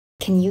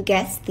Can you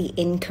guess the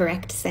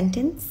incorrect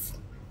sentence?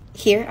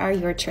 Here are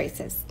your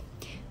choices.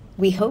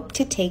 We hope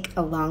to take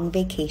a long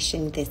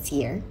vacation this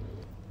year.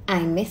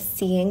 I miss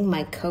seeing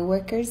my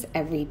coworkers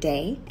every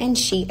day, and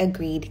she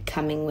agreed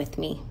coming with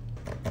me.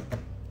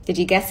 Did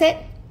you guess it?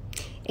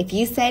 If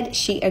you said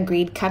she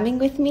agreed coming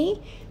with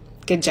me,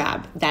 good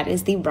job. That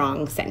is the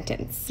wrong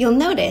sentence. You'll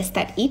notice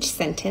that each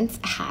sentence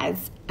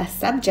has a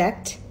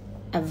subject,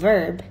 a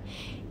verb,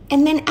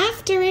 and then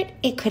after it,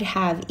 it could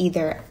have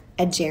either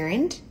a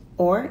gerund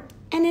or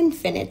an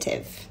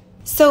infinitive.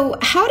 So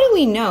how do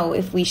we know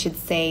if we should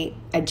say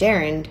a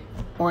gerund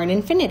or an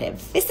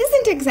infinitive? This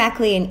isn't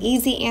exactly an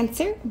easy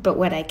answer, but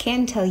what I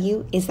can tell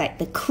you is that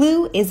the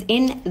clue is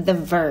in the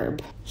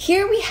verb.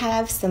 Here we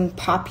have some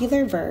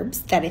popular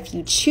verbs that if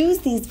you choose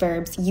these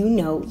verbs, you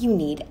know you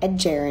need a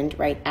gerund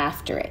right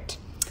after it.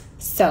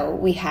 So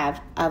we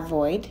have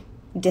avoid,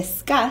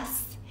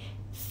 discuss,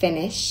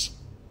 finish,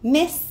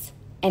 miss,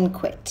 and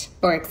quit.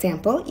 For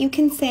example, you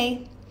can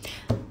say,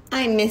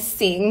 I miss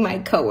seeing my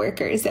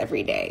coworkers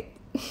every day.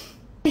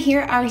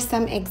 Here are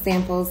some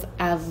examples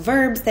of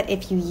verbs that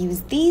if you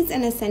use these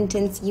in a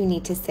sentence, you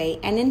need to say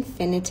an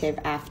infinitive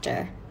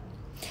after.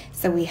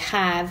 So we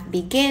have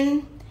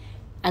begin,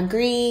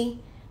 agree,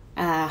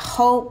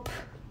 hope,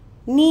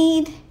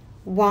 need,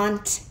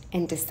 want,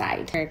 and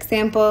decide. For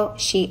example,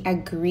 she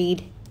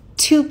agreed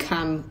to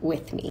come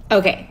with me.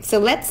 Okay, so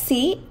let's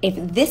see if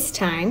this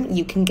time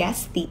you can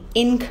guess the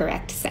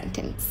incorrect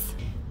sentence.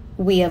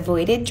 We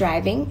avoided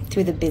driving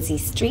through the busy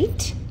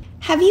street.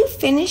 Have you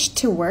finished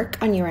to work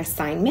on your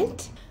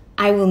assignment?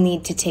 I will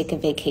need to take a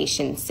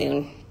vacation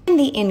soon. And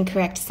the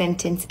incorrect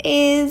sentence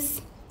is,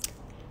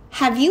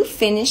 have you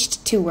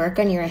finished to work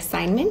on your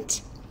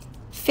assignment?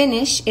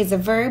 Finish is a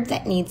verb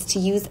that needs to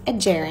use a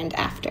gerund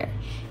after.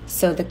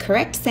 So the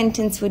correct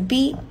sentence would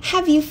be,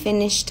 have you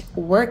finished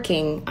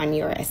working on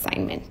your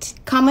assignment?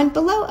 Comment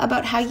below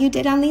about how you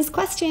did on these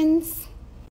questions.